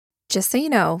Just so you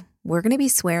know, we're going to be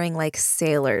swearing like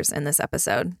sailors in this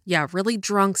episode. Yeah, really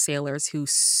drunk sailors who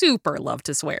super love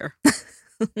to swear.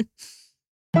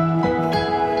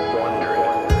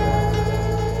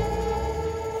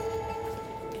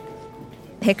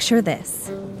 Picture this.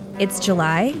 It's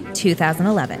July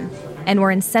 2011, and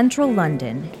we're in central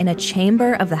London in a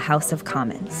chamber of the House of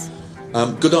Commons.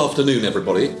 Good afternoon,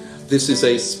 everybody. This is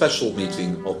a special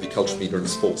meeting of the Culture, Media and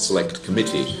Sports Select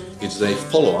Committee. It is a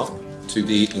follow-up to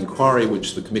the inquiry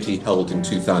which the committee held in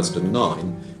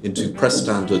 2009 into press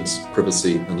standards,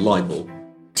 privacy and libel.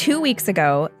 2 weeks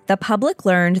ago, the public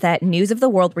learned that News of the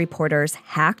World reporters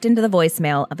hacked into the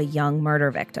voicemail of a young murder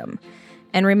victim.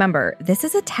 And remember, this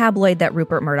is a tabloid that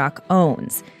Rupert Murdoch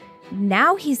owns.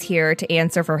 Now he's here to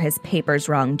answer for his paper's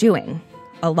wrongdoing,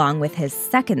 along with his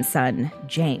second son,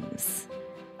 James.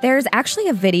 There's actually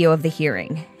a video of the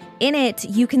hearing. In it,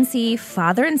 you can see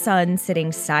father and son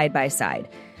sitting side by side.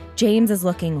 James is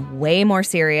looking way more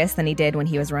serious than he did when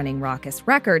he was running Raucous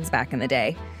Records back in the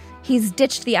day. He's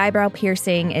ditched the eyebrow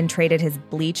piercing and traded his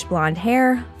bleached blonde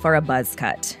hair for a buzz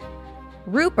cut.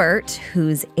 Rupert,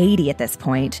 who's 80 at this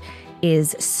point,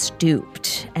 is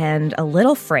stooped and a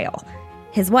little frail.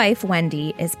 His wife,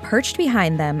 Wendy, is perched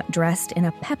behind them, dressed in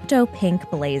a Pepto pink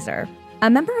blazer. A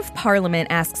member of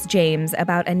Parliament asks James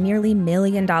about a nearly $1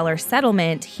 million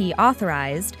settlement he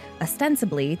authorized,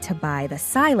 ostensibly to buy the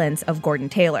silence of Gordon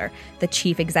Taylor, the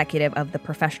chief executive of the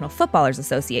Professional Footballers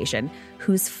Association,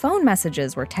 whose phone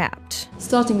messages were tapped.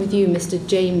 Starting with you, Mr.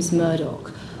 James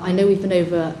Murdoch, I know we've been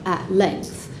over at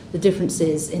length the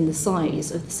differences in the size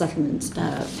of the settlement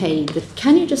paid. But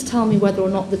can you just tell me whether or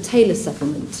not the Taylor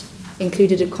settlement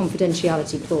included a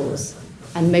confidentiality clause?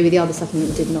 And maybe the other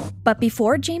settlement did not. But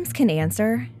before James can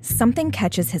answer, something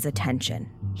catches his attention.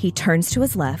 He turns to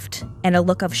his left, and a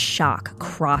look of shock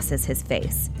crosses his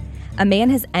face. A man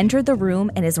has entered the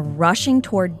room and is rushing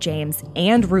toward James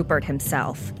and Rupert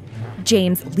himself.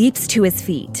 James leaps to his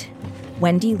feet.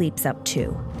 Wendy leaps up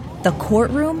too. The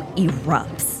courtroom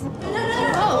erupts.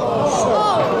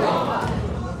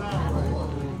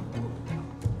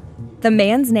 The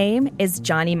man's name is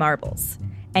Johnny Marbles,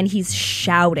 and he's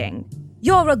shouting,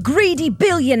 "You're a greedy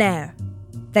billionaire!"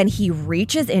 Then he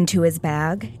reaches into his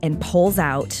bag and pulls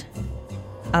out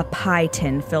a pie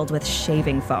tin filled with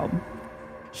shaving foam.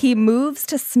 He moves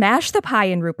to smash the pie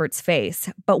in Rupert's face,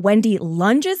 but Wendy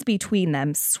lunges between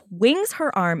them, swings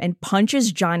her arm, and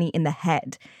punches Johnny in the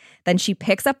head. Then she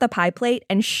picks up the pie plate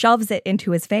and shoves it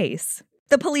into his face.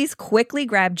 The police quickly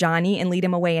grab Johnny and lead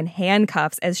him away in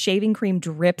handcuffs as shaving cream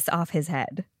drips off his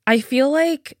head. I feel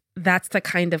like that's the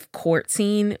kind of court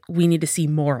scene we need to see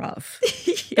more of.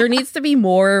 Yeah. There needs to be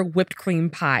more whipped cream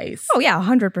pies. Oh, yeah,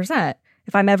 100%.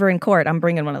 If I'm ever in court, I'm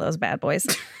bringing one of those bad boys.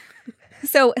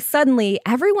 So suddenly,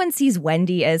 everyone sees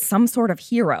Wendy as some sort of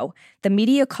hero. The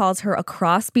media calls her a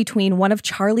cross between one of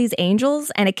Charlie's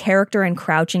Angels and a character in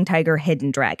Crouching Tiger,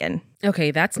 Hidden Dragon.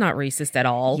 Okay, that's not racist at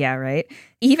all. Yeah, right?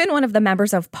 Even one of the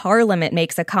members of Parliament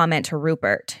makes a comment to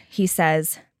Rupert. He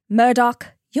says, "Murdoch,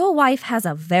 your wife has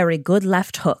a very good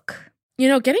left hook." You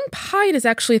know, getting pied is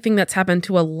actually a thing that's happened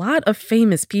to a lot of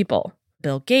famous people.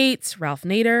 Bill Gates, Ralph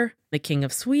Nader, the King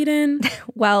of Sweden.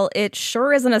 Well, it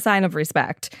sure isn't a sign of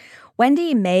respect.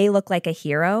 Wendy may look like a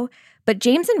hero, but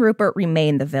James and Rupert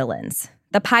remain the villains.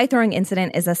 The pie-throwing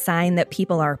incident is a sign that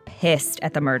people are pissed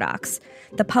at the Murdochs.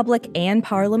 The public and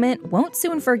Parliament won't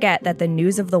soon forget that the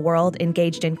News of the World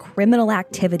engaged in criminal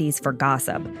activities for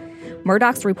gossip.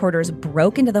 Murdoch's reporters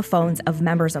broke into the phones of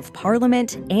members of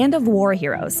Parliament and of war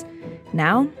heroes.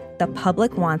 Now, the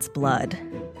public wants blood.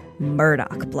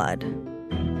 Murdoch blood.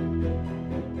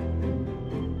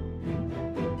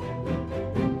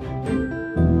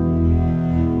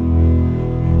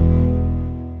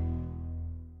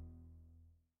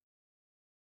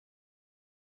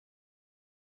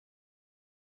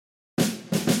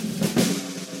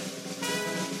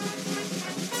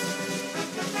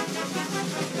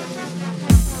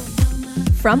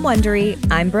 From Wondery,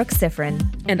 I'm Brooke Sifrin.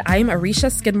 And I'm Arisha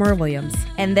Skidmore-Williams.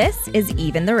 And this is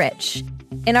Even the Rich.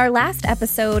 In our last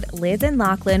episode, Liz and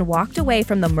Lachlan walked away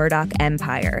from the Murdoch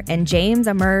empire, and James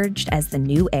emerged as the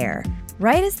new heir.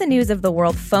 Right as the News of the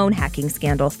World phone hacking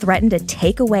scandal threatened to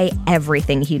take away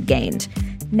everything he'd gained.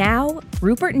 Now,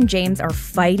 Rupert and James are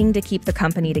fighting to keep the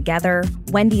company together,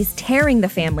 Wendy's tearing the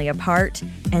family apart,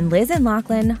 and Liz and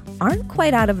Lachlan aren't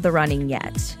quite out of the running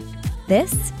yet.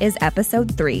 This is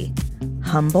episode 3.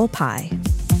 Humble Pie.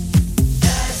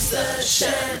 That's the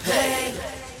champagne.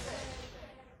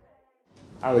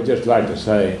 I would just like to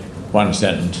say one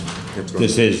sentence.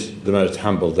 This is the most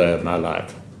humble day of my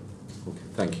life. Okay,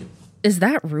 thank you. Is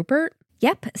that Rupert?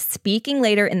 Yep, speaking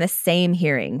later in the same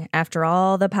hearing, after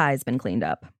all the pie's been cleaned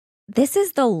up. this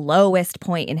is the lowest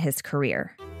point in his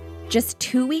career. Just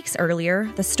 2 weeks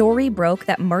earlier, the story broke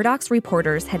that Murdoch's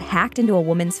reporters had hacked into a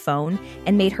woman's phone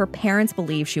and made her parents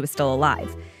believe she was still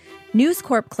alive. News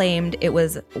Corp claimed it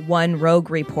was one rogue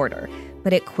reporter,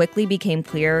 but it quickly became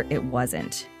clear it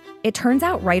wasn't. It turns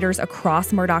out writers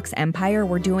across Murdoch's empire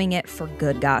were doing it for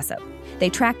good gossip. They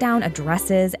tracked down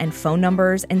addresses and phone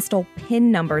numbers and stole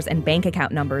PIN numbers and bank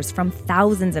account numbers from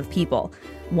thousands of people.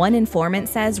 One informant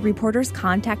says reporters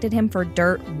contacted him for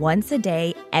dirt once a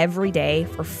day, every day,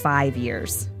 for 5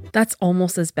 years. That's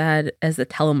almost as bad as the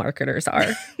telemarketers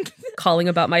are. Calling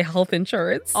about my health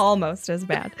insurance. Almost as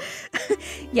bad.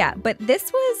 Yeah, but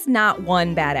this was not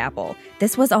one bad apple.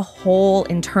 This was a whole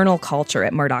internal culture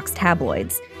at Murdoch's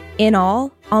tabloids. In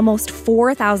all, almost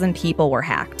 4,000 people were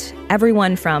hacked.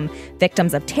 Everyone from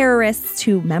victims of terrorists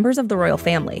to members of the royal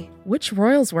family. Which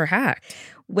royals were hacked?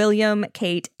 William,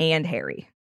 Kate, and Harry.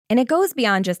 And it goes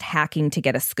beyond just hacking to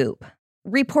get a scoop.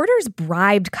 Reporters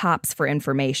bribed cops for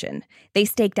information. They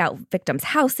staked out victims'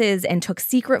 houses and took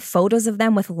secret photos of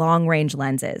them with long-range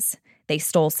lenses. They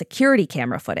stole security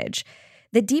camera footage.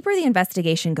 The deeper the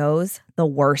investigation goes, the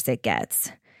worse it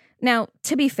gets. Now,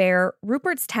 to be fair,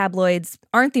 Rupert's tabloids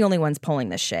aren't the only ones pulling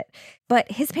this shit,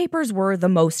 but his papers were the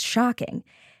most shocking.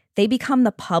 They become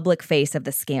the public face of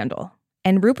the scandal,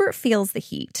 and Rupert feels the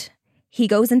heat. He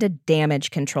goes into damage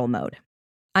control mode.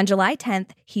 On July 10th,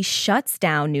 he shuts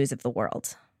down News of the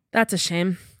World. That's a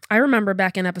shame. I remember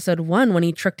back in episode 1 when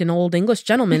he tricked an old English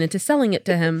gentleman into selling it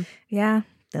to him. Yeah,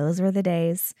 those were the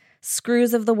days.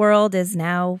 Screws of the World is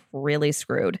now really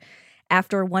screwed.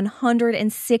 After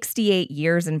 168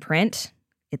 years in print,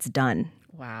 it's done.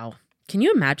 Wow. Can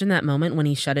you imagine that moment when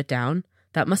he shut it down?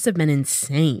 That must have been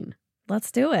insane.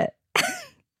 Let's do it.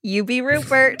 You be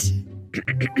Rupert.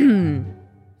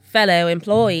 Fellow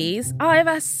employees, I have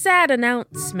a sad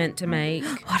announcement to make.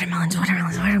 Watermelons,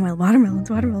 watermelons, watermelons, watermelons,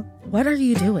 watermelons. What are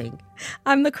you doing?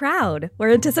 I'm the crowd.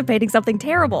 We're anticipating something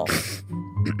terrible.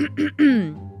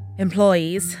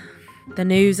 Employees, the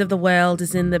News of the World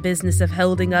is in the business of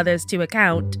holding others to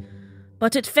account,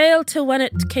 but it failed to when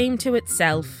it came to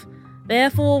itself.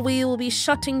 Therefore, we will be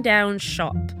shutting down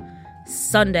shop.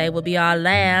 Sunday will be our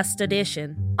last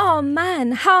edition. Oh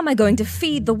man, how am I going to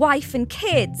feed the wife and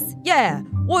kids? Yeah,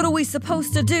 what are we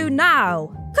supposed to do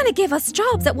now? Gonna give us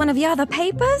jobs at one of your other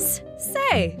papers?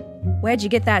 Say, where'd you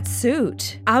get that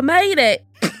suit? I made it.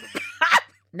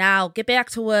 Now, get back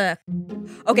to work.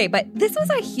 Okay, but this was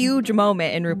a huge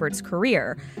moment in Rupert's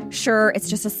career. Sure, it's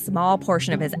just a small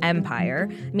portion of his empire.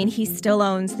 I mean, he still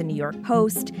owns the New York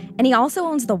Post, and he also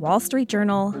owns the Wall Street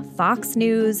Journal, Fox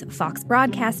News, Fox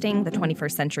Broadcasting, the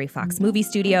 21st Century Fox Movie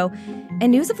Studio,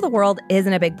 and News of the World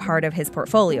isn't a big part of his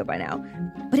portfolio by now.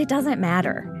 But it doesn't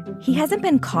matter. He hasn't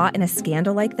been caught in a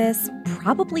scandal like this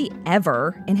probably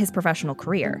ever in his professional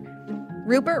career.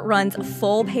 Rupert runs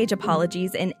full-page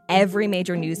apologies in every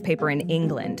major newspaper in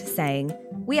England, saying,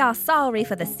 "We are sorry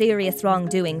for the serious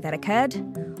wrongdoing that occurred.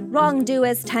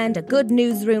 Wrongdoers turned a good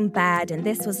newsroom bad, and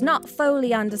this was not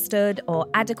fully understood or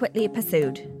adequately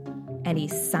pursued." And he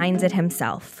signs it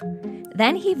himself.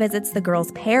 Then he visits the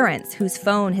girl's parents, whose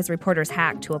phone his reporters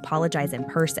hacked, to apologize in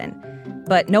person.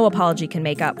 But no apology can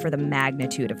make up for the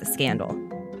magnitude of the scandal.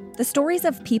 The stories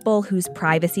of people whose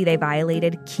privacy they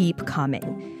violated keep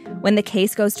coming. When the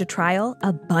case goes to trial,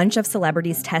 a bunch of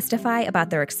celebrities testify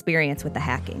about their experience with the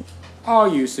hacking. Are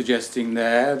you suggesting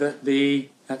there that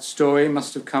that story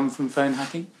must have come from phone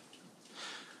hacking?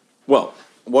 Well,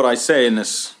 what I say in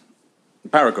this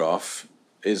paragraph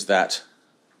is that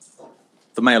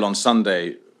the Mail on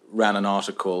Sunday ran an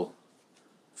article,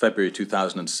 February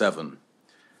 2007,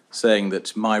 saying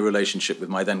that my relationship with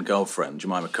my then girlfriend,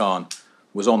 Jemima Khan,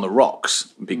 was on the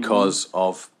rocks because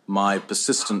of my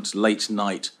persistent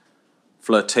late-night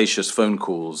flirtatious phone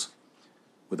calls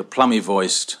with a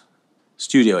plummy-voiced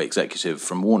studio executive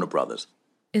from Warner Brothers.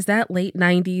 Is that late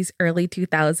 90s, early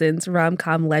 2000s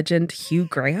rom-com legend Hugh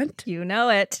Grant? You know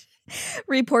it.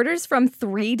 Reporters from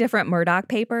 3 different Murdoch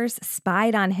papers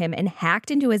spied on him and hacked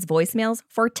into his voicemails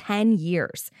for 10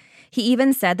 years. He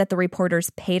even said that the reporters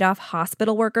paid off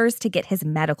hospital workers to get his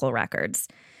medical records.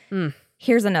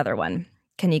 Here's another one.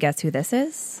 Can you guess who this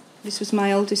is? This was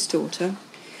my oldest daughter.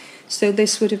 So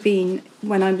this would have been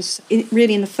when I was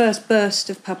really in the first burst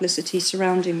of publicity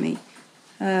surrounding me.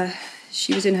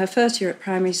 She was in her first year at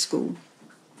primary school,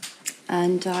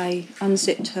 and I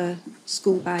unzipped her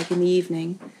school bag in the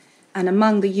evening, and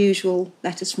among the usual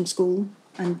letters from school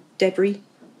and debris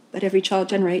that every child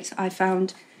generates, I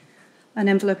found an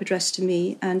envelope addressed to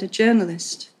me and a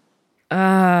journalist.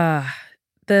 The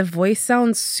voice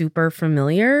sounds super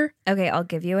familiar. Okay, I'll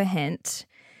give you a hint.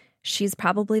 She's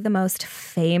probably the most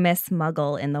famous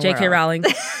muggle in the world. J.K. Rowling.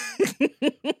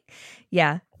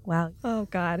 Yeah. Wow. Oh,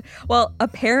 God. Well,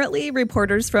 apparently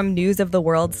reporters from News of the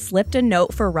World slipped a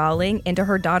note for Rowling into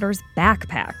her daughter's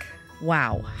backpack.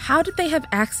 Wow. How did they have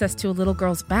access to a little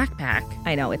girl's backpack?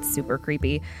 I know, it's super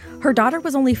creepy. Her daughter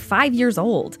was only 5 years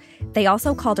old. They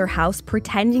also called her house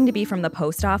pretending to be from the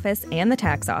post office and the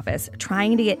tax office,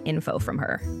 trying to get info from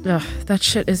her. Ugh, that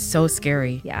shit is so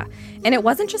scary. Yeah. And it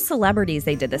wasn't just celebrities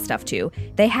they did this stuff to.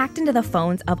 They hacked into the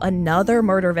phones of another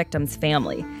murder victim's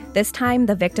family. This time,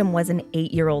 the victim was an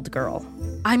 8-year-old girl.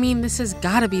 I mean, this has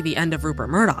got to be the end of Rupert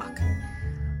Murdoch.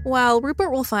 Well,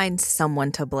 Rupert will find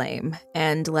someone to blame.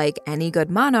 And like any good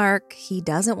monarch, he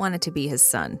doesn't want it to be his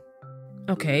son.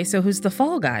 Okay, so who's the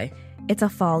fall guy? It's a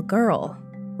fall girl,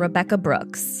 Rebekah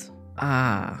Brooks.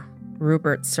 Ah,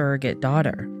 Rupert's surrogate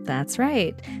daughter. That's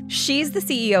right. She's the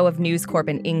CEO of News Corp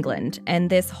in England, and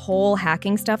this whole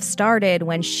hacking stuff started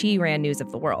when she ran News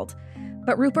of the World.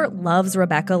 But Rupert loves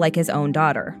Rebekah like his own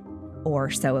daughter.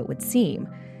 Or so it would seem.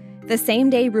 The same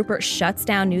day Rupert shuts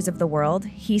down News of the World,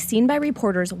 he's seen by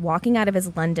reporters walking out of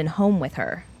his London home with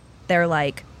her. They're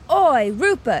like, "Oi,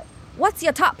 Rupert, what's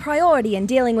your top priority in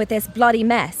dealing with this bloody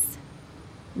mess?"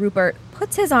 Rupert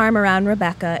puts his arm around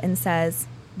Rebekah and says,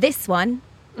 "This one."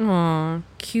 Aw,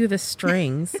 cue the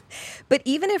strings. But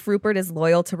even if Rupert is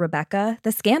loyal to Rebekah,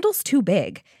 the scandal's too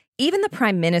big. Even the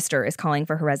Prime Minister is calling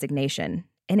for her resignation.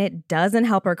 And it doesn't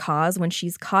help her cause when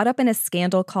she's caught up in a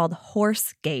scandal called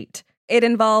Horsegate. It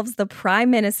involves the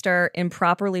Prime Minister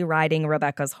improperly riding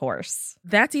Rebekah's horse.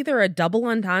 That's either a double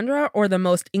entendre or the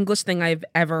most English thing I've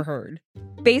ever heard.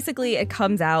 Basically, it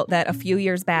comes out that a few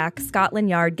years back, Scotland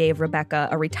Yard gave Rebekah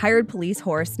a retired police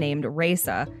horse named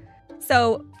Raisa.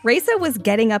 So Raisa was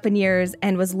getting up in years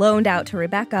and was loaned out to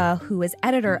Rebekah, who was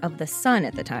editor of The Sun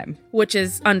at the time. Which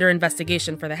is under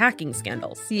investigation for the hacking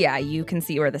scandals. Yeah, you can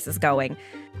see where this is going.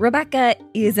 Rebekah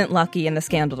isn't lucky in the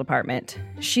scandal department.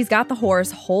 She's got the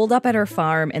horse holed up at her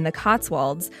farm in the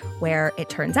Cotswolds, where it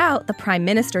turns out the Prime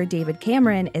Minister, David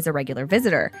Cameron, is a regular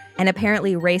visitor. And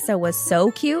apparently Raisa was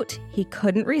so cute, he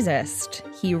couldn't resist.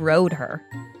 He rode her.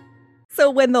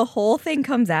 So when the whole thing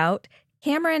comes out,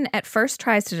 Cameron at first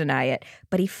tries to deny it,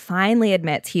 but he finally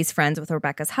admits he's friends with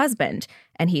Rebekah's husband.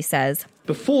 And he says,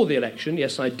 "Before the election,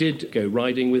 yes, I did go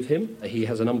riding with him. He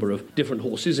has a number of different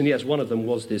horses, and yes, one of them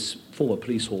was this former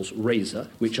police horse, Razor,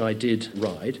 which I did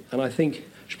ride. And I think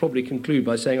I should probably conclude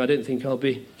by saying I don't think I'll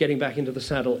be getting back into the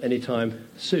saddle anytime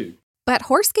soon." But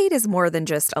Horsegate is more than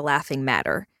just a laughing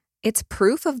matter. It's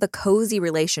proof of the cozy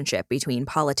relationship between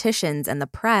politicians and the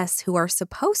press who are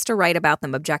supposed to write about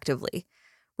them objectively.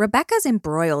 Rebekah's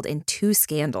embroiled in 2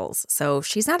 scandals, so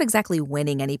she's not exactly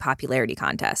winning any popularity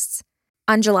contests.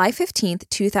 On July 15th,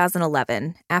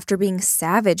 2011, after being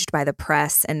savaged by the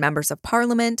press and members of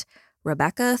parliament,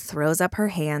 Rebekah throws up her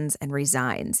hands and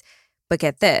resigns. But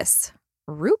get this,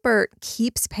 Rupert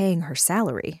keeps paying her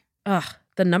salary. Ugh,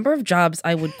 the number of jobs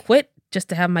I would quit just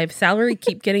to have my salary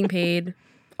keep getting paid,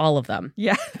 all of them.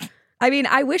 Yeah. I mean,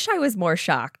 I wish I was more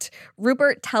shocked.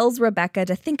 Rupert tells Rebekah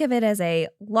to think of it as a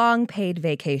long-paid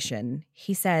vacation.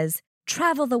 He says,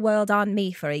 "Travel the world on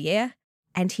me for a year."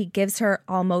 And he gives her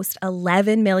almost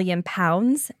 11 million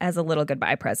pounds as a little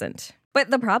goodbye present.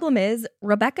 But the problem is,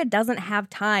 Rebekah doesn't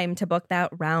have time to book that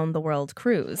round-the-world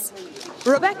cruise.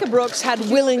 Rebekah Brooks had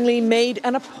willingly made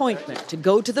an appointment to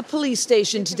go to the police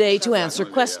station today to answer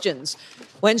questions.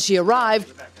 When she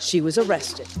arrived, she was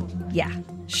arrested. Yeah,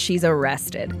 she's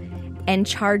arrested and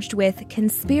charged with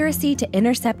conspiracy to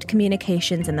intercept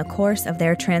communications in the course of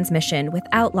their transmission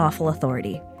without lawful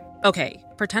authority. Okay,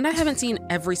 pretend I haven't seen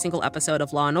every single episode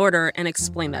of Law & Order and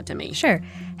explain that to me. Sure.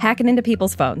 Hacking into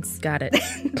people's phones. Got it.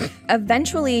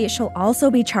 Eventually, she'll also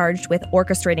be charged with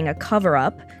orchestrating a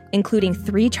cover-up, including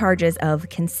 3 charges of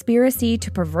conspiracy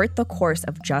to pervert the course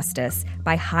of justice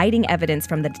by hiding evidence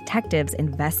from the detectives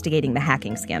investigating the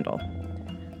hacking scandal.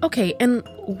 Okay, and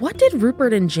what did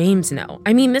Rupert and James know?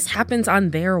 I mean, this happens on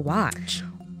their watch.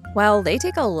 Well, they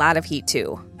take a lot of heat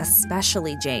too,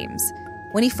 especially James.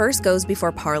 When he first goes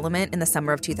before Parliament in the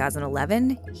summer of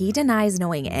 2011, he denies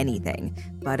knowing anything.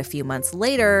 But a few months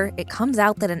later, it comes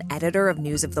out that an editor of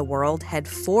News of the World had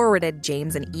forwarded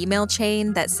James an email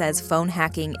chain that says phone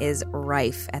hacking is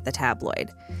rife at the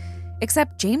tabloid.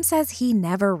 Except James says he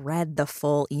never read the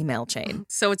full email chain.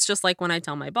 So it's just like when I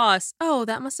tell my boss, "Oh,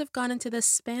 that must have gone into the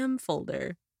spam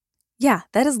folder." Yeah,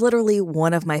 that is literally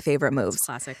one of my favorite moves. It's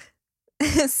classic.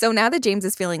 So now that James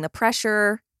is feeling the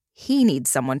pressure, he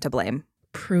needs someone to blame.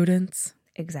 Prudence.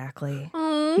 Exactly.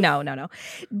 No.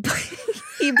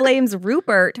 He blames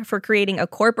Rupert for creating a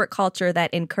corporate culture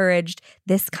that encouraged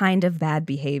this kind of bad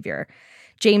behavior.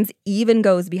 James even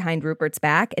goes behind Rupert's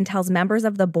back and tells members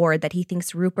of the board that he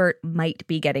thinks Rupert might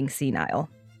be getting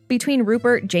senile. Between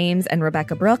Rupert, James, and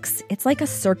Rebekah Brooks, it's like a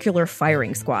circular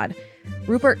firing squad.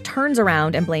 Rupert turns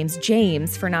around and blames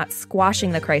James for not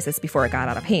squashing the crisis before it got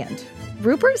out of hand.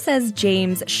 Rupert says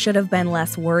James should have been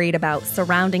less worried about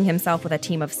surrounding himself with a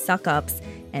team of suck-ups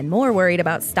and more worried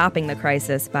about stopping the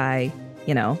crisis by,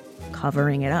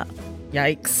 covering it up.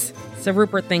 Yikes. So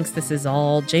Rupert thinks this is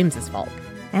all James's fault.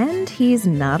 And he's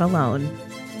not alone.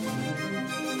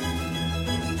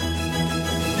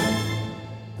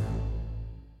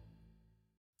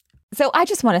 So I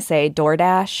just want to say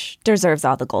DoorDash deserves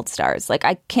all the gold stars. Like,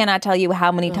 I cannot tell you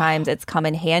how many times it's come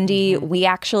in handy. Mm-hmm. We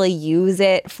actually use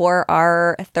it for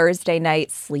our Thursday night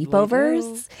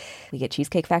sleepovers. We get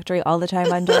Cheesecake Factory all the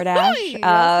time on DoorDash.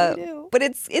 Yes, we do. But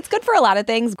it's good for a lot of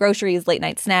things. Groceries, late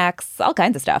night snacks, all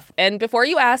kinds of stuff. And before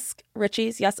you ask,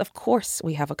 Richie's, yes, of course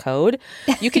we have a code.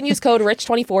 You can use code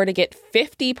RICH24 to get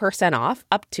 50% off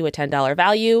up to a $10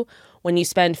 value when you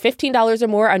spend $15 or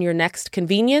more on your next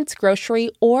convenience, grocery,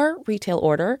 or retail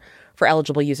order. For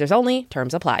eligible users only,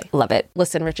 terms apply. Love it.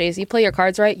 Listen, Richies, you play your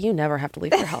cards right, you never have to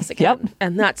leave your house again. Yep.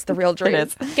 And that's the real dream.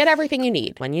 It is. Get everything you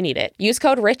need when you need it. Use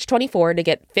code RICH24 to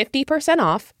get 50%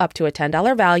 off up to a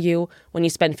 $10 value when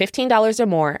you spend $15 or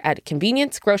more at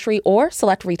convenience, grocery, or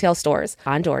select retail stores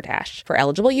on DoorDash. For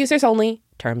eligible users only,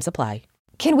 terms apply.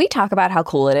 Can we talk about how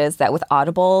cool it is that with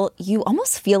Audible, you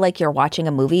almost feel like you're watching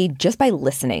a movie just by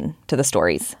listening to the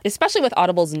stories? Especially with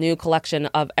Audible's new collection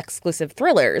of exclusive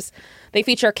thrillers. They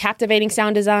feature captivating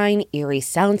sound design, eerie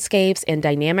soundscapes, and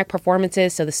dynamic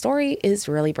performances, so the story is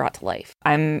really brought to life.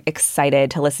 I'm excited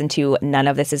to listen to None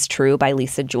of This Is True by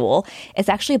Lisa Jewell. It's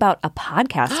actually about a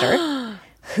podcaster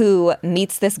who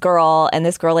meets this girl, and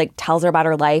this girl tells her about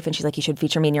her life, and she's like, you should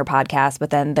feature me in your podcast, but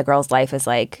then the girl's life is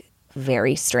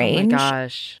very strange. Oh my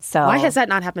gosh. So why has that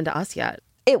not happened to us yet?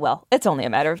 It will. It's only a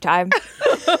matter of time.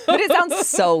 But it sounds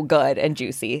so good and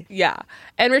juicy. Yeah.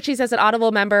 And Richie says, an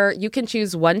Audible member, you can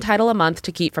choose one title a month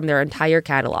to keep from their entire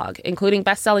catalog, including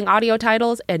best-selling audio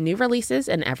titles and new releases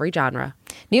in every genre.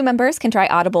 New members can try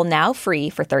Audible now free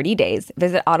for 30 days.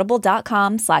 Visit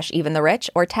audible.com/eventherich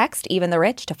or text Even the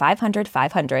Rich to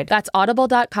 500-500. That's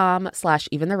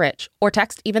audible.com/eventherich or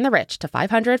text Even the Rich to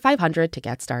 500-500 to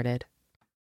get started.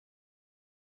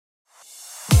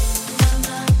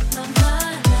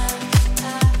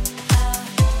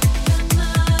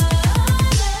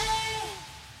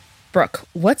 Brooke,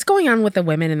 what's going on with the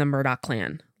women in the Murdoch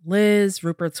clan? Liz,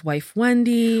 Rupert's wife,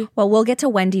 Wendy. Well, we'll get to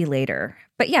Wendy later.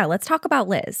 But yeah, let's talk about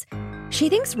Liz. She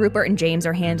thinks Rupert and James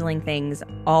are handling things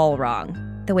all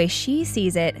wrong. The way she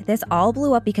sees it, this all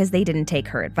blew up because they didn't take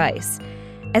her advice.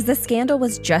 As the scandal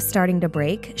was just starting to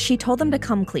break, she told them to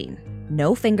come clean.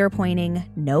 No finger pointing,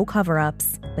 no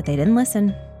cover-ups, but they didn't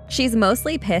listen. She's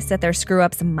mostly pissed that their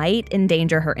screw-ups might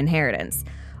endanger her inheritance.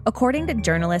 According to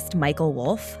journalist Michael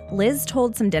Wolff, Liz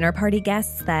told some dinner party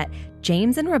guests that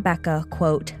James and Rebekah,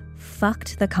 quote,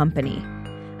 fucked the company.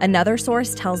 Another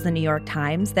source tells the New York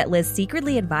Times that Liz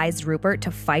secretly advised Rupert to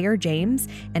fire James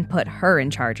and put her in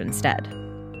charge instead.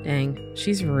 Dang,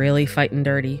 she's really fighting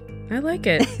dirty. I like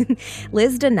it.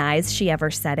 Liz denies she ever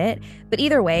said it, but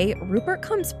either way, Rupert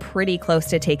comes pretty close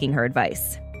to taking her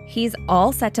advice. He's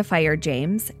all set to fire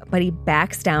James, but he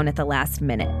backs down at the last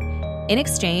minute. In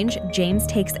exchange, James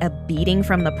takes a beating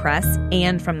from the press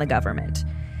and from the government,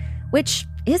 which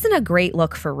isn't a great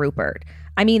look for Rupert.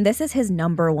 I mean, this is his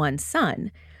number one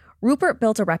son. Rupert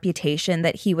built a reputation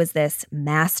that he was this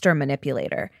master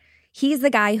manipulator. He's the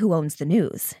guy who owns the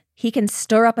news. He can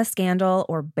stir up a scandal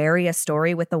or bury a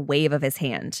story with a wave of his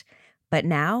hand. But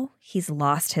now he's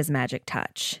lost his magic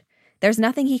touch. There's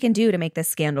nothing he can do to make this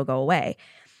scandal go away.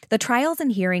 The trials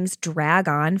and hearings drag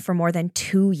on for more than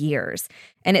 2 years,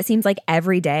 and it seems like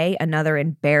every day another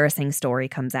embarrassing story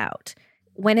comes out.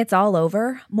 When it's all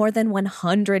over, more than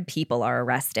 100 people are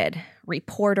arrested.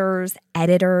 Reporters,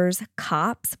 editors,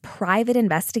 cops, private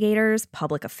investigators,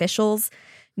 public officials.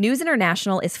 News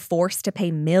International is forced to pay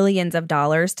millions of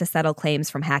dollars to settle claims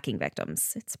from hacking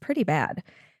victims. It's pretty bad.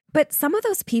 But some of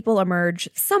those people emerge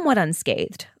somewhat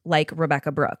unscathed, like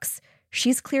Rebekah Brooks.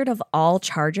 She's cleared of all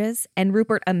charges, and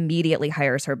Rupert immediately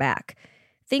hires her back.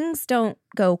 Things don't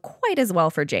go quite as well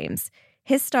for James.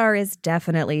 His star is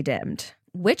definitely dimmed,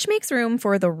 which makes room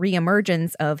for the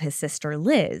reemergence of his sister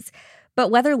Liz.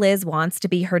 But whether Liz wants to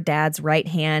be her dad's right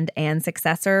hand and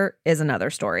successor is another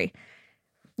story.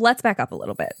 Let's back up a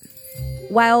little bit.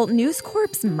 While News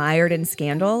Corp's mired in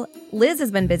scandal, Liz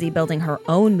has been busy building her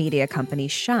own media company,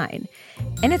 Shine.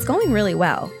 And it's going really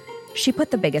well. She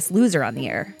put The Biggest Loser on the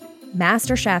air.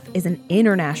 MasterChef is an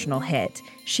international hit.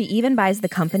 She even buys the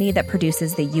company that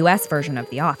produces the U.S. version of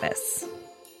The Office.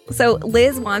 So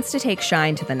Liz wants to take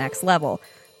Shine to the next level,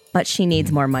 but she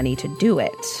needs more money to do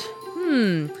it.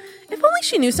 If only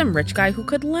she knew some rich guy who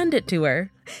could lend it to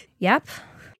her. Yep.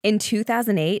 In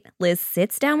 2008, Liz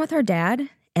sits down with her dad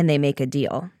and they make a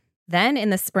deal. Then in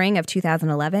the spring of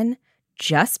 2011,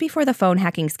 just before the phone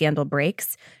hacking scandal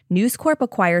breaks, News Corp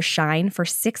acquires Shine for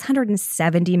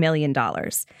 $670 million.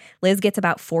 Liz gets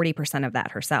about 40% of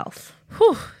that herself.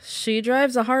 Whew, she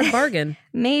drives a hard bargain.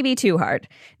 Maybe too hard.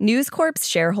 News Corp's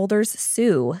shareholders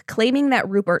sue, claiming that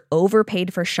Rupert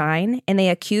overpaid for Shine, and they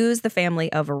accuse the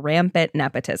family of rampant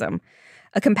nepotism.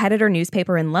 A competitor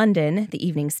newspaper in London, the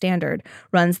Evening Standard,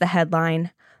 runs the headline,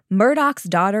 "Murdoch's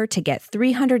daughter to get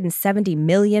 £370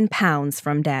 million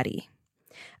from daddy."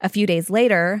 A few days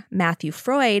later, Matthew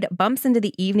Freud bumps into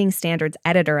the Evening Standard's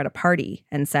editor at a party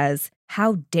and says,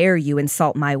 "How dare you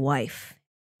insult my wife?"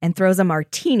 and throws a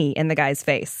martini in the guy's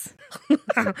face.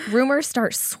 Rumors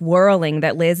start swirling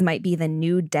that Liz might be the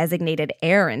new designated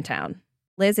heir in town.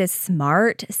 Liz is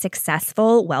smart,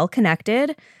 successful,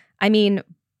 well-connected. I mean,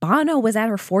 Bono was at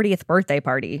her 40th birthday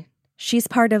party. She's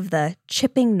part of the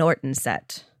Chipping Norton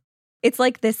set. It's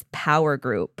like this power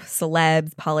group,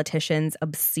 celebs, politicians,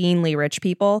 obscenely rich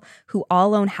people who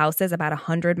all own houses about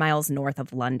 100 miles north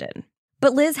of London.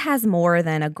 But Liz has more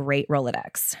than a great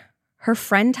Rolodex. Her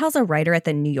friend tells a writer at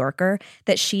The New Yorker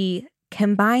that she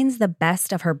combines the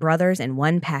best of her brothers in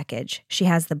one package. She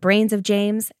has the brains of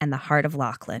James and the heart of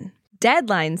Lachlan.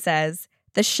 Deadline says,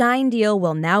 the Shine deal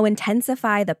will now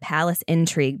intensify the palace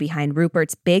intrigue behind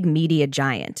Rupert's big media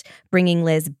giant. Bringing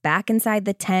Liz back inside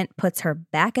the tent puts her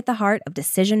back at the heart of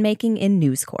decision-making in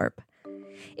News Corp.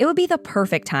 It would be the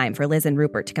perfect time for Liz and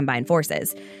Rupert to combine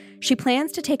forces. She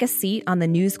plans to take a seat on the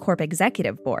News Corp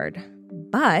executive board.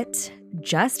 But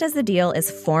just as the deal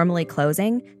is formally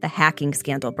closing, the hacking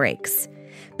scandal breaks.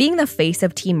 Being the face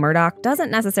of Team Murdoch doesn't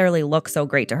necessarily look so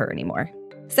great to her anymore.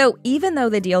 So even though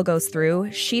the deal goes through,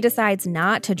 she decides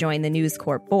not to join the News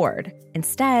Corp board.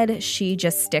 Instead, she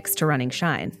just sticks to running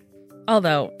Shine.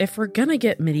 Although, if we're gonna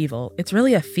get medieval, it's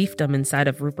really a fiefdom inside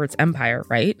of Rupert's empire,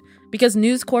 right? Because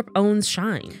News Corp owns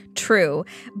Shine. True,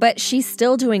 but she's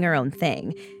still doing her own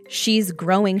thing. She's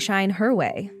growing Shine her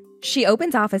way. She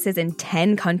opens offices in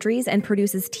 10 countries and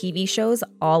produces TV shows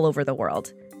all over the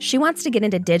world. She wants to get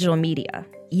into digital media,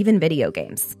 even video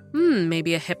games.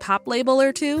 Maybe a hip-hop label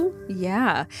or two?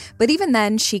 Yeah, but even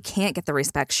then, she can't get the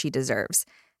respect she deserves.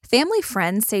 Family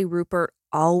friends say Rupert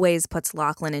always puts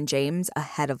Lachlan and James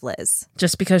ahead of Liz.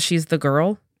 Just because she's the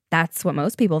girl? That's what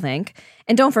most people think.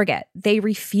 And don't forget, they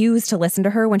refused to listen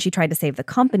to her when she tried to save the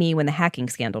company when the hacking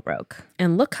scandal broke.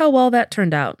 And look how well that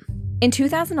turned out. In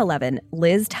 2011,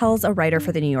 Liz tells a writer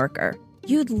for The New Yorker,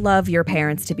 "You'd love your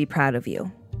parents to be proud of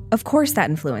you. Of course that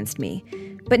influenced me,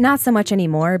 but not so much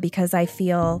anymore because I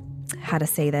feel, how to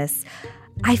say this,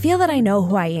 I feel that I know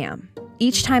who I am.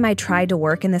 Each time I tried to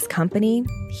work in this company,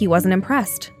 he wasn't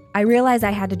impressed. I realized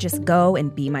I had to just go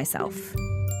and be myself."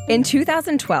 In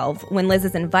 2012, when Liz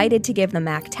is invited to give the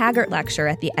Mac Taggart lecture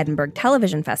at the Edinburgh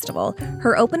Television Festival,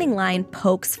 her opening line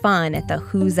pokes fun at the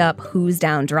who's up, who's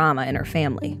down drama in her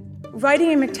family.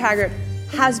 Writing in MacTaggart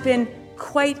has been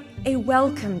quite a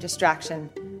welcome distraction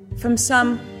from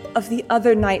some of the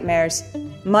other nightmares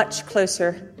much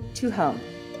closer to home.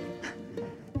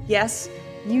 Yes,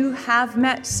 you have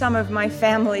met some of my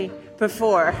family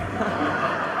before.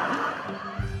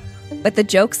 But the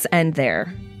jokes end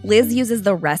there. Liz uses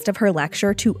the rest of her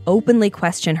lecture to openly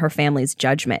question her family's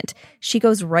judgment. She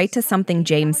goes right to something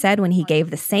James said when he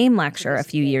gave the same lecture a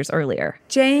few years earlier.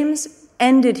 James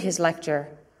ended his lecture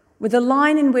with a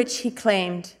line in which he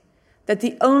claimed that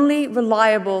the only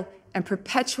reliable and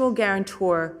perpetual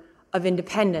guarantor of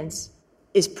independence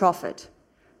is profit.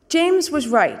 James was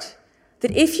right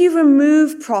that if you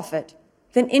remove profit,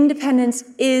 then independence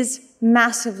is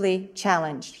massively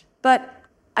challenged. But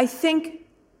I think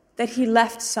that he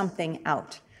left something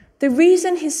out. The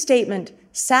reason his statement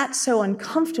sat so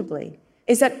uncomfortably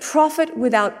is that profit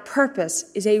without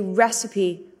purpose is a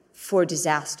recipe for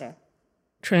disaster.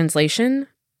 Translation: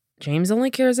 James only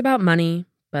cares about money,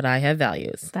 but I have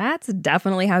values. That's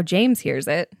definitely how James hears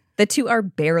it. The two are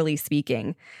barely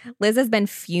speaking. Liz has been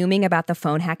fuming about the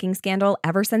phone hacking scandal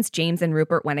ever since James and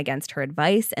Rupert went against her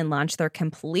advice and launched their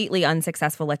completely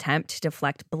unsuccessful attempt to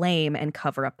deflect blame and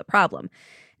cover up the problem.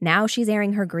 Now she's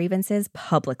airing her grievances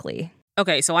publicly.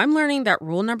 Okay, so I'm learning that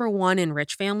rule number 1 in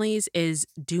rich families is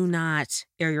do not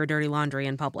air your dirty laundry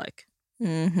in public.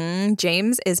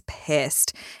 James is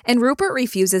pissed, and Rupert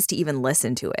refuses to even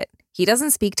listen to it. He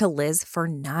doesn't speak to Liz for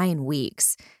 9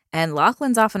 weeks, and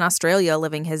Lachlan's off in Australia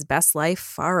living his best life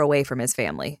far away from his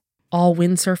family. All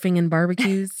windsurfing and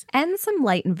barbecues. And some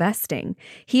light investing.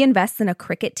 He invests in a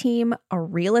cricket team, a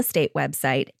real estate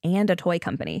website, and a toy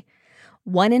company.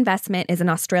 One investment is an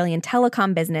Australian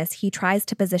telecom business he tries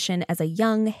to position as a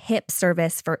young, hip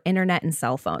service for internet and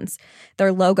cell phones.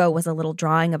 Their logo was a little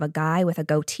drawing of a guy with a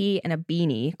goatee and a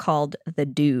beanie called The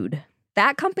Dude.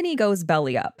 That company goes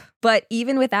belly up. But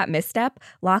even with that misstep,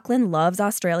 Lachlan loves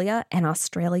Australia, and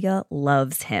Australia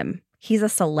loves him. He's a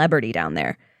celebrity down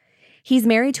there. He's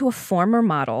married to a former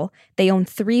model. They own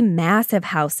 3 massive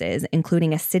houses,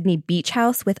 including a Sydney beach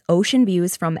house with ocean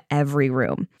views from every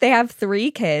room. They have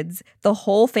 3 kids. The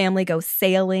whole family goes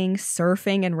sailing,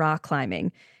 surfing, and rock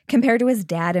climbing. Compared to his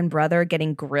dad and brother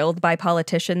getting grilled by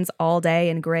politicians all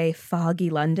day in grey, foggy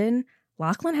London,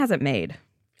 Lachlan has it made.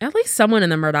 At least someone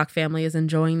in the Murdoch family is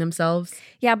enjoying themselves.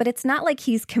 Yeah, but it's not like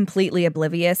he's completely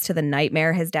oblivious to the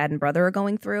nightmare his dad and brother are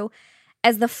going through.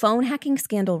 As the phone hacking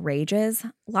scandal rages,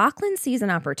 Lachlan sees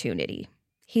an opportunity.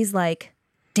 He's like,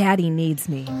 Daddy needs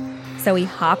me. So he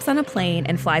hops on a plane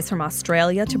and flies from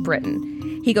Australia to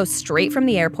Britain. He goes straight from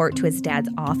the airport to his dad's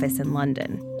office in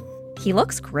London. He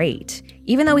looks great.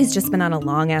 Even though he's just been on a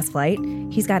long-ass flight,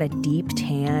 he's got a deep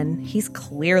tan. He's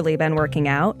clearly been working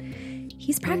out.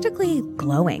 He's practically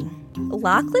glowing.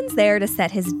 Lachlan's there to set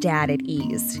his dad at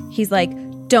ease. He's like,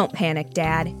 don't panic,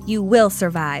 Dad. You will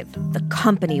survive. The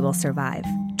company will survive.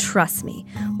 Trust me.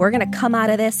 We're going to come out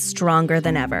of this stronger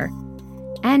than ever.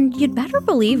 And you'd better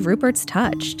believe Rupert's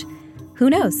touched. Who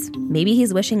knows? Maybe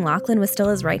he's wishing Lachlan was still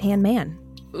his right-hand man.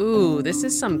 Ooh, this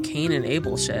is some Cain and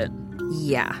Abel shit.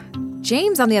 Yeah.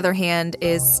 James, on the other hand,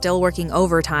 is still working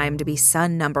overtime to be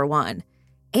son number 1.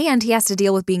 And he has to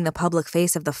deal with being the public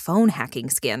face of the phone hacking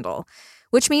scandal,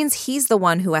 which means he's the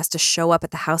one who has to show up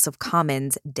at the House of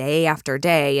Commons day after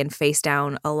day and face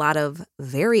down a lot of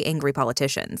very angry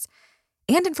politicians.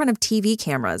 And in front of TV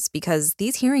cameras, because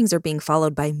these hearings are being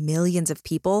followed by millions of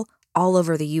people all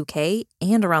over the UK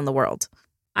and around the world.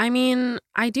 I mean,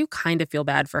 I do kind of feel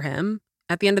bad for him.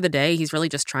 At the end of the day, he's really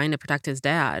just trying to protect his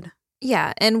dad.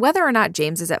 Yeah, and whether or not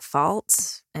James is at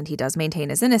fault, and he does maintain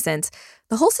his innocence,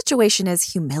 the whole situation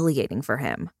is humiliating for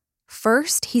him.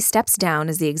 First, he steps down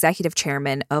as the executive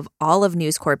chairman of all of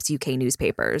News Corp's UK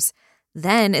newspapers.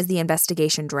 Then, as the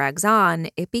investigation drags on,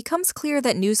 it becomes clear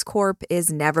that News Corp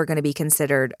is never going to be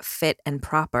considered fit and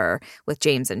proper with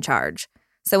James in charge.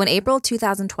 So in April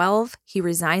 2012, he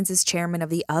resigns as chairman of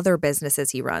the other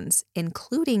businesses he runs,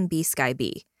 including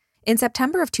BSkyB. In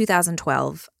September of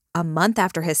 2012, a month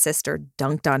after his sister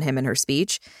dunked on him in her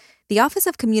speech, the Office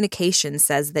of Communications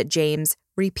says that James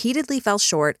repeatedly fell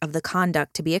short of the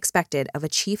conduct to be expected of a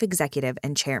chief executive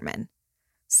and chairman.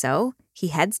 So he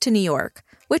heads to New York,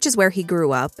 which is where he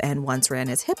grew up and once ran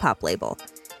his hip-hop label.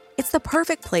 It's the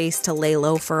perfect place to lay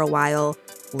low for a while,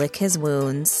 lick his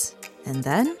wounds, and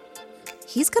then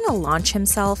he's going to launch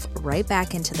himself right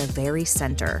back into the very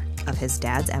center of his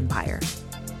dad's empire.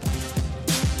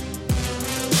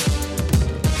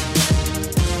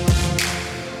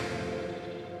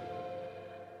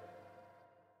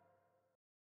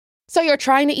 So you're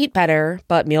trying to eat better,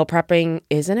 but meal prepping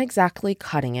isn't exactly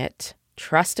cutting it.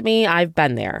 Trust me, I've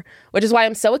been there, which is why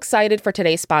I'm so excited for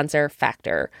today's sponsor,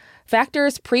 Factor.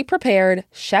 Factor's pre-prepared,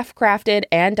 chef-crafted,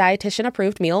 and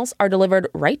dietitian-approved meals are delivered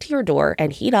right to your door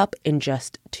and heat up in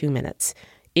just 2 minutes.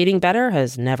 Eating better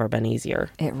has never been easier.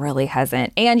 It really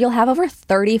hasn't. And you'll have over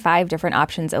 35 different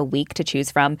options a week to choose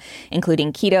from,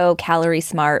 including keto, calorie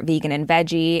smart, vegan and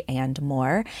veggie, and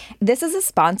more. This is a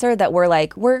sponsor that we're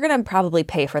going to probably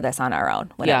pay for this on our own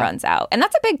when it runs out. And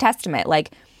that's a big testament.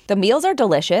 The meals are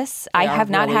delicious. I have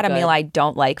not had a meal I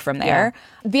don't like from there.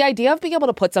 Yeah. The idea of being able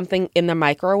to put something in the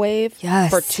microwave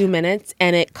for 2 minutes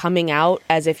and it coming out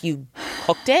as if you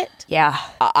cooked it. Yeah.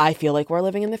 I feel like we're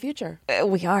living in the future.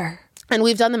 We are. And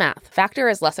we've done the math. Factor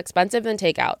is less expensive than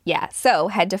takeout. Yeah, so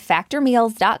head to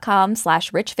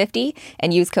factormeals.com/rich50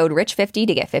 and use code rich50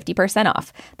 to get 50%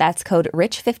 off. That's code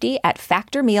rich50 at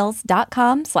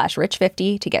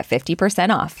factormeals.com/rich50 to get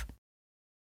 50% off.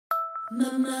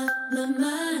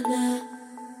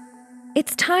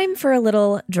 It's time for a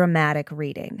little dramatic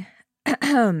reading.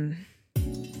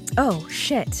 Oh,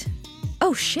 shit.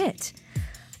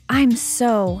 I'm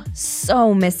so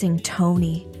missing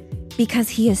Tony. Because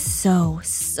he is so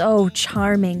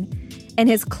charming, and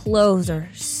his clothes are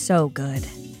so good.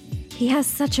 He has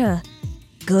such a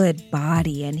good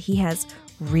body, and he has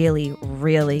really,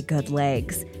 really good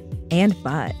legs and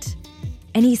butt.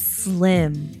 And he's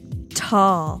slim,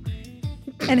 tall,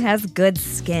 and has good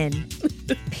skin.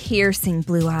 Piercing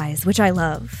blue eyes, which I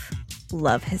love.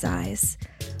 Love his eyes.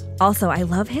 Also, I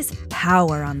love his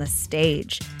power on the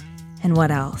stage. And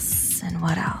what else? And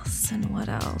what else? And what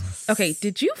else? Okay,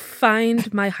 did you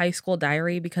find my high school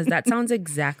diary? Because that sounds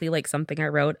exactly like something I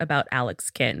wrote about Alex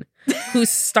Kinn, who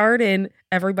starred in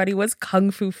Everybody Was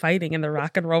Kung Fu Fighting in the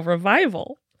Rock and Roll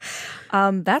Revival.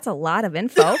 That's a lot of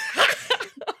info.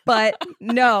 But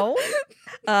no,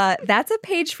 that's a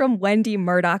page from Wendy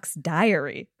Murdoch's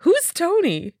diary. Who's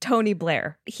Tony? Tony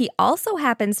Blair. He also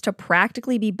happens to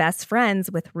practically be best friends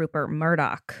with Rupert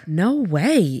Murdoch. No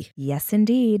way. Yes,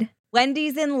 indeed.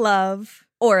 Wendy's in love,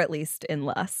 or at least in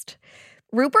lust.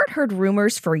 Rupert heard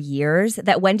rumors for years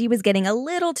that Wendy was getting a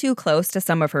little too close to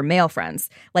some of her male friends,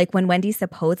 like when Wendy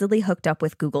supposedly hooked up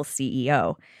with Google's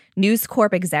CEO. News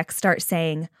Corp execs start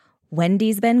saying,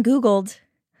 Wendy's been Googled.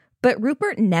 But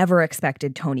Rupert never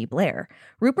expected Tony Blair.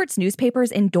 Rupert's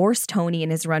newspapers endorsed Tony in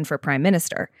his run for prime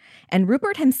minister, and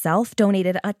Rupert himself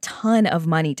donated a ton of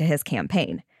money to his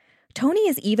campaign. Tony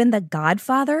is even the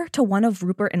godfather to one of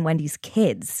Rupert and Wendy's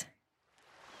kids.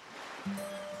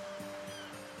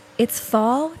 It's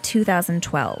fall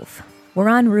 2012. We're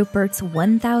on Rupert's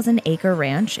 1,000-acre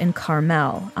ranch in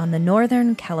Carmel on the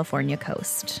northern California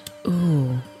coast.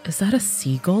 Ooh, is that a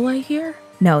seagull I hear?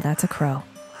 No, that's a crow.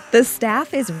 The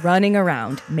staff is running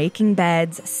around, making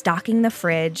beds, stocking the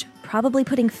fridge, probably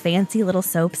putting fancy little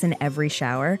soaps in every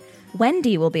shower.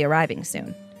 Wendy will be arriving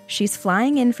soon. She's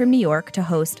flying in from New York to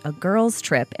host a girls'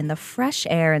 trip in the fresh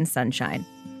air and sunshine.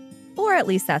 Or at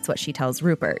least that's what she tells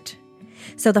Rupert.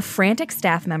 So the frantic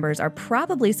staff members are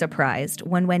probably surprised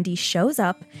when Wendy shows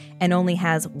up and only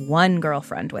has one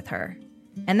girlfriend with her.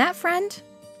 And that friend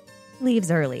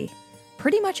leaves early.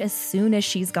 Pretty much as soon as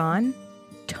she's gone,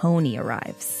 Tony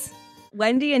arrives.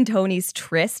 Wendy and Tony's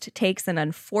tryst takes an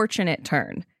unfortunate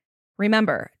turn.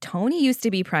 Remember, Tony used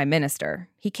to be prime minister.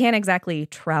 He can't exactly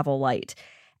travel light.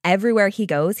 Everywhere he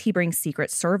goes, he brings Secret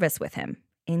Service with him,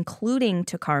 including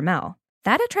to Carmel.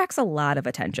 That attracts a lot of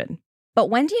attention. But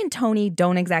Wendy and Tony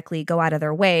don't exactly go out of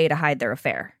their way to hide their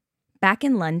affair. Back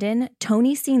in London,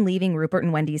 Tony's seen leaving Rupert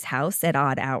and Wendy's house at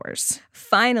odd hours.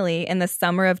 Finally, in the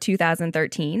summer of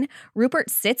 2013, Rupert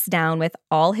sits down with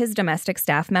all his domestic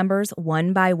staff members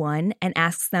one by one and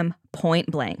asks them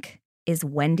point blank, is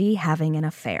Wendy having an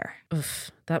affair? Oof,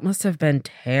 that must have been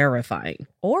terrifying.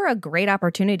 Or a great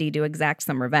opportunity to exact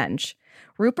some revenge.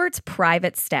 Rupert's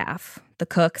private staff, the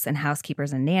cooks and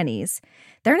housekeepers and nannies,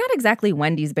 they're not exactly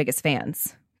Wendy's biggest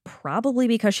fans. Probably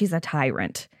because she's a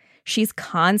tyrant. She's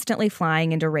constantly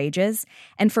flying into rages,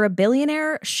 and for a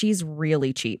billionaire, she's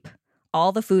really cheap.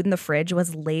 All the food in the fridge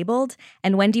was labeled,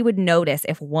 and Wendy would notice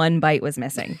if one bite was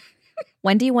missing.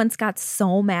 Wendy once got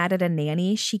so mad at a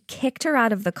nanny, she kicked her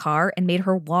out of the car and made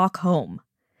her walk home.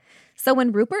 So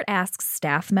when Rupert asks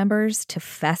staff members to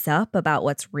fess up about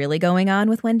what's really going on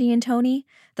with Wendy and Tony,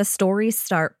 the stories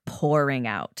start pouring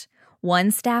out. One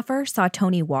staffer saw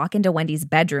Tony walk into Wendy's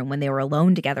bedroom when they were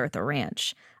alone together at the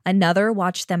ranch. Another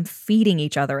watched them feeding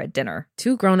each other at dinner.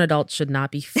 2 grown adults should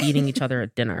not be feeding each other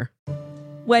at dinner.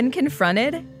 When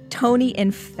confronted, Tony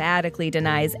emphatically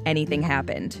denies anything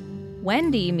happened.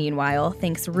 Wendy, meanwhile,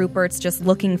 thinks Rupert's just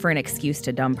looking for an excuse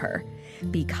to dump her.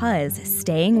 Because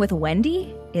staying with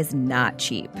Wendy is not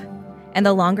cheap. And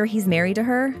the longer he's married to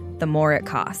her, the more it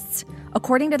costs.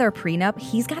 According to their prenup,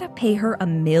 he's got to pay her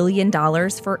 $1 million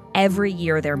for every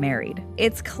year they're married.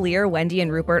 It's clear Wendy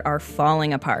and Rupert are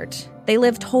falling apart. They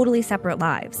live totally separate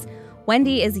lives.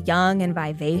 Wendy is young and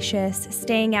vivacious,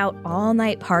 staying out all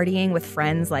night partying with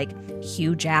friends like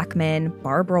Hugh Jackman,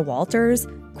 Barbara Walters,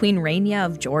 Queen Rania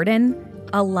of Jordan.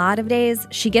 A lot of days,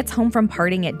 she gets home from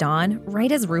partying at dawn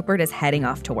right as Rupert is heading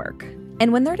off to work.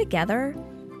 And when they're together,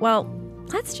 well,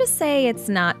 let's just say it's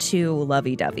not too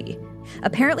lovey-dovey.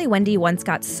 Apparently, Wendy once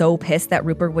got so pissed that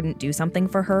Rupert wouldn't do something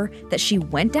for her that she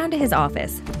went down to his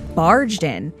office, barged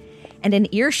in, and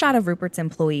in earshot of Rupert's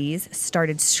employees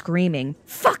started screaming,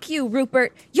 "Fuck you,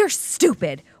 Rupert! You're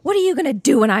stupid! What are you gonna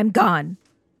do when I'm gone?"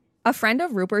 A friend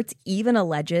of Rupert's even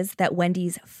alleges that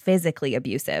Wendy's physically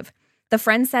abusive. The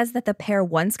friend says that the pair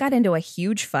once got into a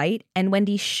huge fight and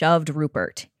Wendy shoved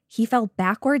Rupert. He fell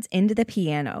backwards into the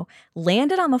piano,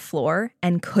 landed on the floor,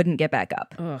 and couldn't get back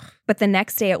up. Ugh. But the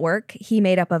next day at work, he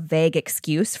made up a vague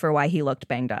excuse for why he looked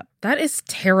banged up. That is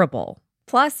terrible.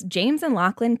 Plus, James and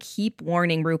Lachlan keep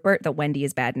warning Rupert that Wendy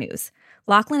is bad news.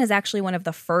 Lachlan is actually one of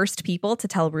the first people to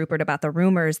tell Rupert about the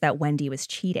rumors that Wendy was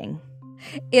cheating.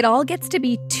 It all gets to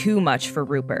be too much for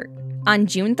Rupert. On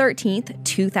June 13th,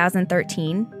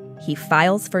 2013, he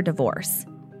files for divorce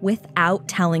without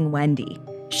telling Wendy.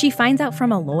 She finds out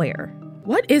from a lawyer.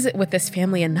 What is it with this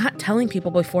family and not telling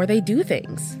people before they do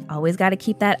things? Always got to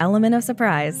keep that element of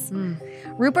surprise.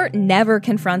 Rupert never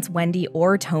confronts Wendy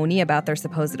or Tony about their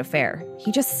supposed affair.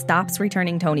 He just stops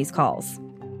returning Tony's calls.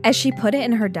 As she put it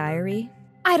in her diary,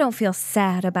 I don't feel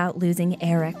sad about losing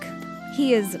Eric.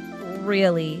 He is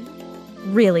really,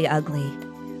 really ugly,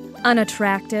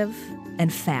 unattractive,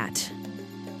 and fat.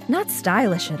 Not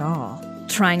stylish at all.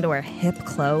 Trying to wear hip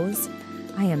clothes.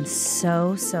 I am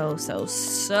so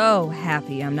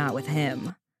happy I'm not with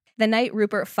him. The night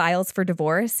Rupert files for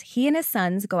divorce, he and his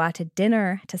sons go out to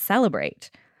dinner to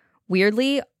celebrate.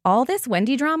 Weirdly, all this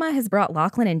Wendy drama has brought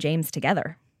Lachlan and James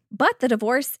together. But the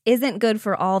divorce isn't good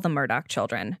for all the Murdoch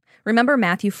children. Remember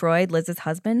Matthew Freud, Liz's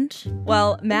husband?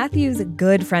 Well, Matthew's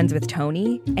good friends with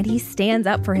Tony, and he stands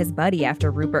up for his buddy after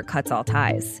Rupert cuts all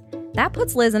ties. That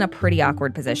puts Liz in a pretty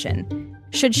awkward position.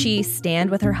 Should she stand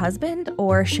with her husband,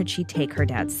 or should she take her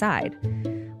dad's side?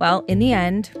 Well, in the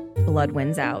end, blood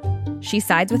wins out. She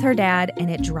sides with her dad, and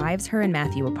it drives her and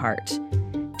Matthew apart.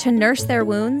 To nurse their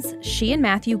wounds, she and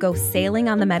Matthew go sailing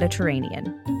on the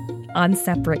Mediterranean on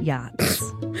separate yachts.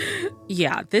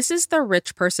 Yeah, this is the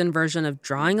rich person version of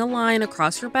drawing a line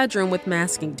across your bedroom with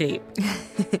masking tape.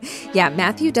 Yeah,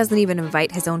 Matthew doesn't even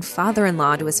invite his own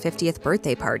father-in-law to his 50th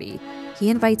birthday party. He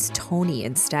invites Tony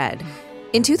instead.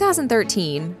 In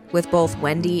 2013, with both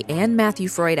Wendy and Matthew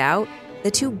Freud out,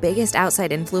 the two biggest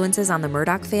outside influences on the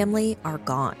Murdoch family are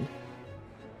gone.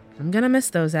 I'm gonna miss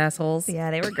those assholes.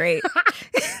 Yeah, they were great.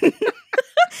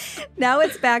 Now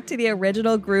it's back to the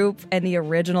original group and the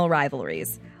original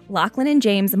rivalries. Lachlan and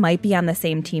James might be on the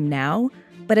same team now,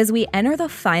 but as we enter the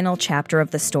final chapter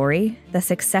of the story, the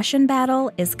succession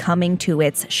battle is coming to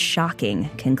its shocking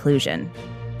conclusion.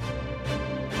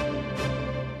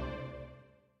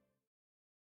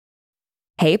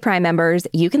 Hey, Prime members,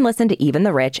 you can listen to Even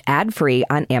the Rich ad-free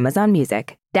on Amazon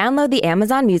Music. Download the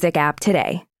Amazon Music app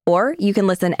today. Or you can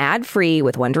listen ad-free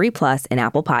with Wondery Plus in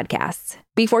Apple Podcasts.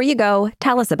 Before you go,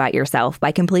 tell us about yourself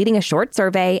by completing a short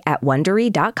survey at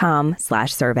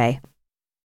Wondery.com/survey.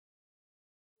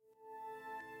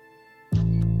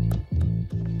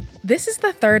 This is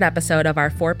the third episode of our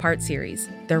 4-part series,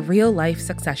 The Real Life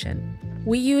Succession.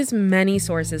 We use many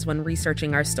sources when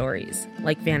researching our stories,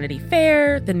 like Vanity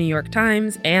Fair, The New York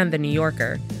Times, and The New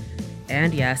Yorker.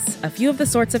 And yes, a few of the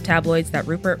sorts of tabloids that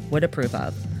Rupert would approve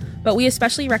of. But we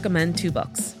especially recommend 2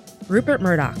 books. Rupert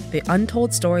Murdoch, The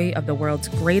Untold Story of the World's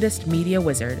Greatest Media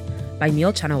Wizard by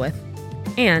Neil Chenoweth,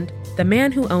 and The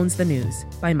Man Who Owns the News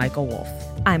by Michael Wolff.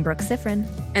 I'm Brooke Sifrin.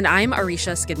 And I'm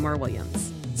Arisha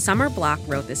Skidmore-Williams. Summer Block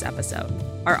wrote this episode.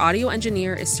 Our audio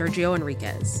engineer is Sergio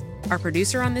Enriquez. Our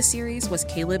producer on this series was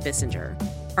Caleb Bissinger.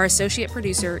 Our associate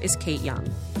producer is Kate Young.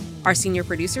 Our senior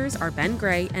producers are Ben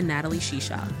Gray and Natalie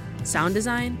Shisha. Sound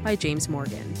design by James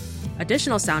Morgan.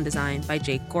 Additional sound design by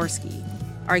Jake Gorski.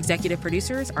 Our executive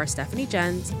producers are Stephanie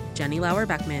Jens, Jenny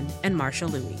Lauer-Beckman, and Marsha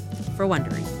Louie. For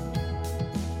Wondery.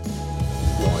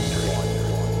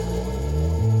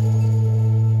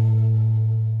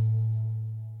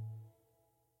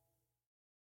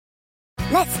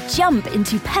 Let's jump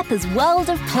into Peppa's world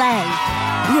of play.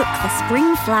 Look for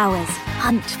spring flowers,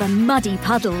 hunt for muddy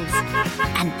puddles,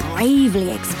 and bravely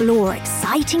explore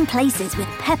exciting places with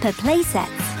Peppa playsets.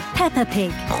 Peppa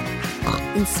Pig,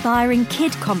 inspiring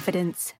kid confidence.